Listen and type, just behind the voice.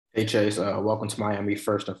Hey Chase, welcome to Miami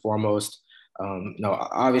first and foremost. No,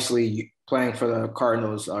 obviously playing for the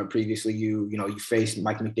Cardinals previously, you faced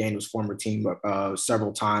Mike McDaniel's former team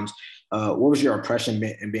several times. What was your impression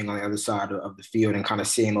in being on the other side of the field and kind of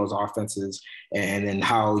seeing those offenses and then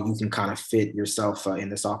how you can kind of fit yourself in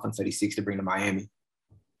this offense that he seeks to bring to Miami?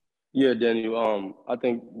 Yeah, Daniel. I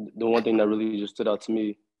think the one thing that really just stood out to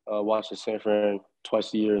me watching San Fran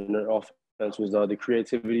twice a year in their offense was the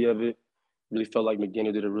creativity of it. Really felt like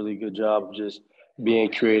McDaniel did a really good job of just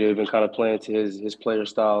being creative and kind of playing to his player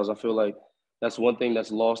styles. I feel like that's one thing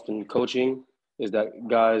that's lost in coaching is that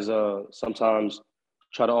guys sometimes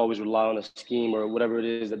try to always rely on a scheme or whatever it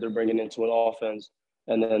is that they're bringing into an offense,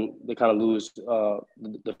 and then they kind of lose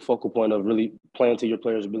the focal point of really playing to your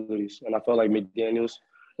players' abilities. And I felt like McDaniel's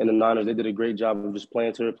and the Niners, they did a great job of just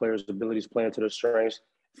playing to their players' abilities, playing to their strengths,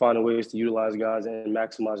 finding ways to utilize guys and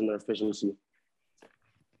maximizing their efficiency.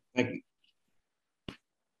 Thank you.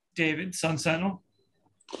 David, Sun Sentinel.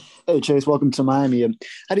 Hey, Chase, welcome to Miami.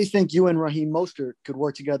 How do you think you and Raheem Mostert could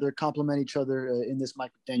work together, complement each other in this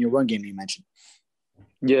Mike McDaniel run game you mentioned?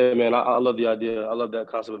 Yeah, man, I love the idea. I love that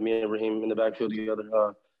concept of me and Raheem in the backfield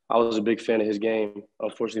together. I was a big fan of his game,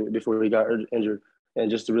 unfortunately, before he got injured.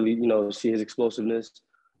 And just to really, see his explosiveness,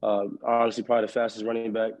 honestly, probably the fastest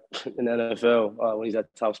running back in the NFL when he's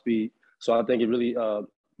at top speed. So I think it really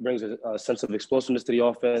brings a sense of explosiveness to the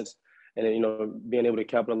offense and, being able to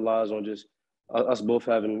capitalize on just us both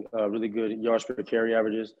having really good yards per carry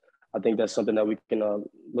averages. I think that's something that we can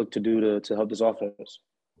look to do to help this offense.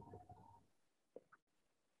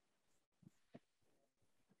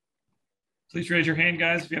 Please raise your hand,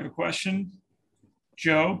 guys, if you have a question.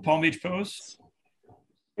 Joe, Palm Beach Post.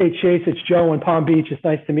 Hey, Chase, it's Joe in Palm Beach. It's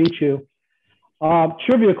nice to meet you.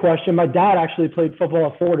 Trivia question. My dad actually played football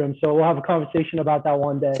at Fordham, so we'll have a conversation about that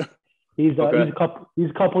one day. He's a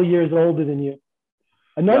couple of years older than you.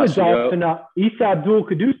 Another Dolphin, Issa Abdul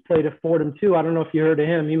Quddus played at Fordham too. I don't know if you heard of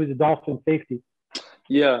him. He was a Dolphin safety.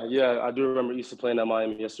 Yeah, I do remember Issa playing at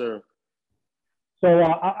Miami. Yes, sir. So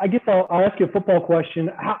I guess I'll ask you a football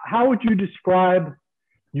question. How would you describe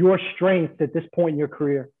your strength at this point in your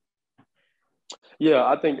career? Yeah,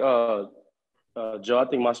 I think, Joe, I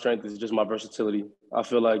think my strength is just my versatility. I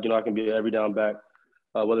feel like, I can be an every down back,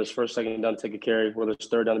 whether it's first, second down to take a carry, whether it's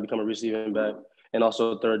third down to become a receiving back, and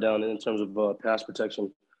also third down in terms of pass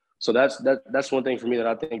protection. So that's one thing for me that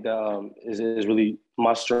I think that is really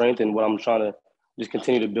my strength and what I'm trying to just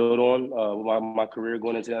continue to build on with my career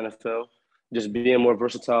going into the NFL. Just being more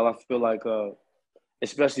versatile. I feel like,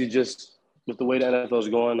 especially just with the way the NFL is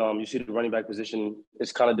going, you see the running back position,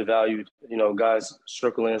 it's kind of devalued. Guys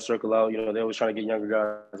circle in, circle out. They're always trying to get younger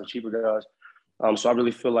guys and cheaper guys. So I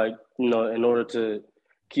really feel like, in order to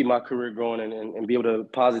keep my career going and be able to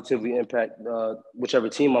positively impact whichever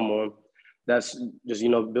team I'm on, that's just,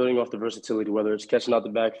 building off the versatility, whether it's catching out the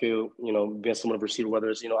backfield, being someone of a receiver, whether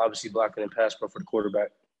it's, obviously blocking and pass pro for the quarterback.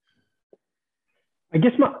 I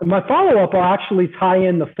guess my follow-up will actually tie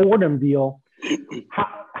in the Fordham deal.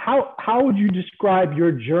 How would you describe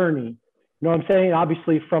your journey? You know what I'm saying?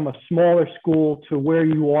 Obviously from a smaller school to where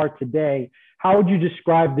you are today, how would you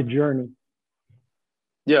describe the journey?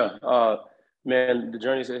 Yeah, man, the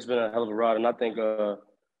journey has been a hell of a ride. And I think,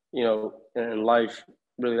 in life,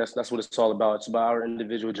 really that's what it's all about. It's about our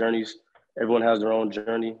individual journeys. Everyone has their own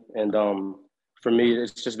journey. And for me,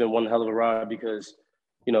 it's just been one hell of a ride because,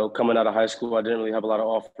 coming out of high school, I didn't really have a lot of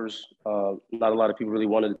offers. Not a lot of people really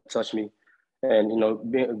wanted to touch me. And,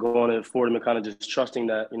 going to Fordham and kind of just trusting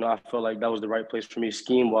that, I felt like that was the right place for me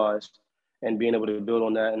scheme-wise and being able to build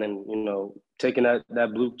on that. And then, taking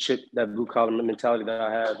that blue chip, that blue-collar mentality that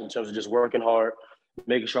I have in terms of just working hard,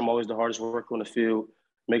 making sure I'm always the hardest worker on the field,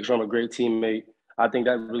 making sure I'm a great teammate. I think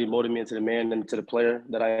that really molded me into the man and to the player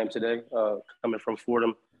that I am today, coming from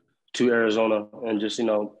Fordham to Arizona. And just,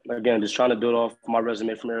 again, just trying to build off my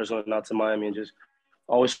resume from Arizona now to Miami and just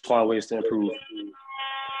always find ways to improve.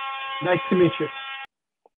 Nice to meet you.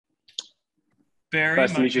 Barry,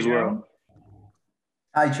 nice to meet you as well.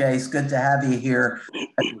 Hi, Chase. Good to have you here.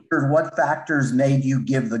 What factors made you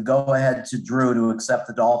give the go-ahead to Drew to accept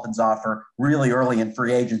the Dolphins offer really early in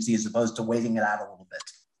free agency as opposed to waiting it out a little bit?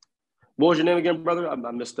 What was your name again, brother? I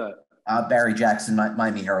missed that. Barry Jackson,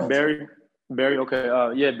 Miami Herald. Barry,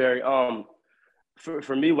 okay. Yeah, Barry.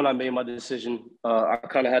 For me, when I made my decision, I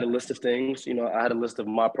kind of had a list of things. I had a list of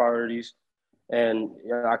my priorities. And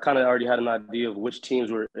I kind of already had an idea of which teams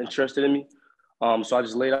were interested in me. So I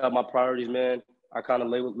just laid out my priorities, man. I kind of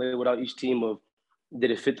labeled out each team of,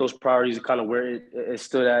 did it fit those priorities, kind of where it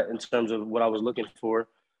stood at in terms of what I was looking for.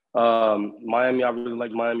 Miami, I really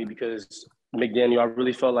liked Miami because McDaniel, I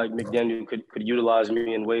really felt like McDaniel could utilize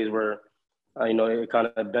me in ways where, it kind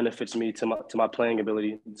of benefits me to my playing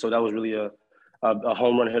ability. So that was really a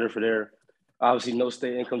home run hitter for there. Obviously, no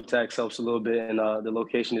state income tax helps a little bit, and the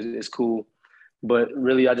location is cool. But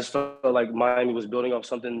really, I just felt like Miami was building up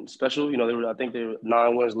something special. I think they were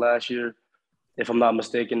 9 wins last year, if I'm not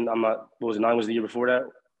mistaken. What was it, 9 wins the year before that?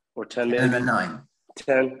 Or 10 maybe? 10 and 9.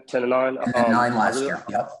 10 and 9. And then 9 last year,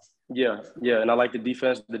 yep. Yeah, and I like the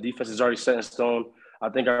defense. The defense is already set in stone. I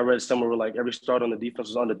think I read somewhere where like every start on the defense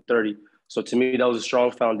was under 30. So to me, that was a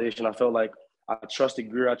strong foundation. I felt like I trusted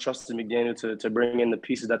Greer, I trusted McDaniel to bring in the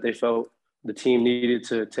pieces that they felt the team needed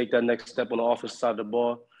to take that next step on the offensive side of the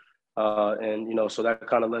ball. So that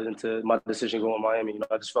kind of led into my decision going to Miami.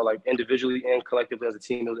 I just felt like individually and collectively as a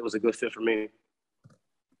team, it was a good fit for me.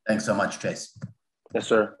 Thanks so much, Chase. Yes,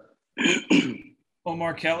 sir.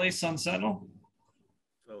 Omar Kelly, Sun Sentinel.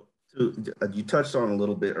 So you touched on a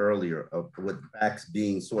little bit earlier of with backs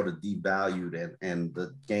being sort of devalued and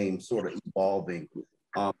the game sort of evolving.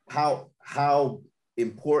 How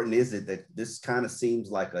important is it that this kind of seems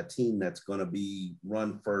like a team that's going to be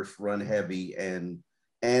run first, run heavy, and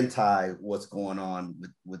anti what's going on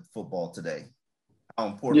with football today? How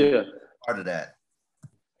important is part of that?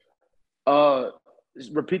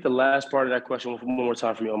 Repeat the last part of that question one more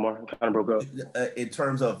time for me, Omar. It kind of broke up. In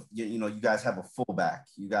terms of, you guys have a fullback.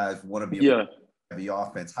 You guys want to be a heavy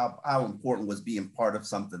offense. How important was being part of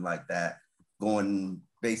something like that, going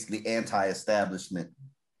basically anti-establishment?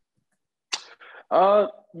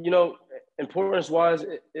 Importance-wise,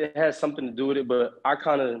 it has something to do with it, but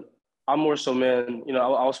I'm more so, man, I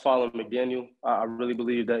was following McDaniel. I really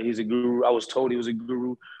believe that he's a guru. I was told he was a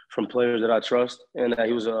guru from players that I trust, and that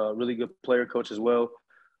he was a really good player coach as well.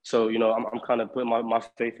 So, I'm kind of putting my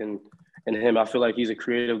faith in him. I feel like he's a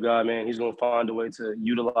creative guy, man. He's going to find a way to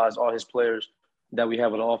utilize all his players that we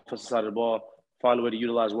have on the offensive side of the ball, find a way to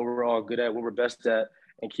utilize what we're all good at, what we're best at,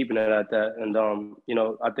 and keeping it at that. And,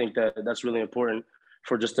 I think that's really important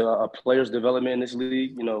for just a player's development in this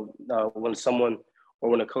league. When someone or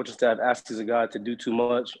when a coaching staff asks a guy to do too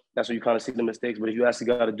much, that's when you kind of see the mistakes. But if you ask a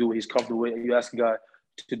guy to do what he's comfortable with, and you ask a guy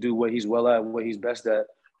to do what he's well at, what he's best at,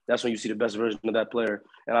 that's when you see the best version of that player.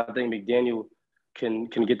 And I think McDaniel can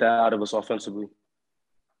get that out of us offensively.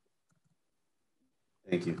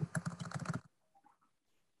 Thank you.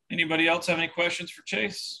 Anybody else have any questions for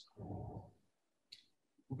Chase? We'll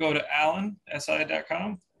go to Alan,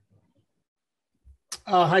 SI.com.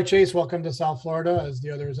 Hi, Chase. Welcome to South Florida, as the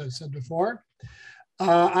others I've said before.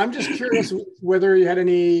 I'm just curious whether you had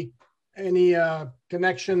any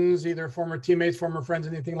connections, either former teammates, former friends,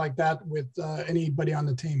 anything like that, with anybody on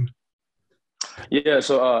the team. Yeah.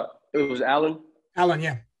 So it was Alan. Alan,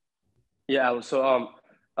 yeah. Yeah, Alan. So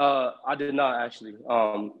I did not actually.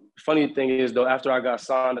 Funny thing is, though, after I got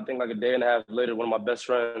signed, I think like a day and a half later, one of my best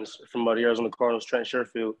friends from the Arizona Cardinals, Trent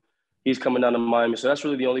Sherfield, he's coming down to Miami. So that's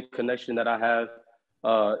really the only connection that I have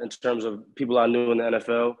in terms of people I knew in the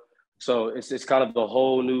NFL. So it's kind of a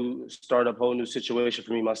whole new startup, whole new situation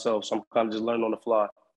for me myself. So I'm kind of just learning on the fly.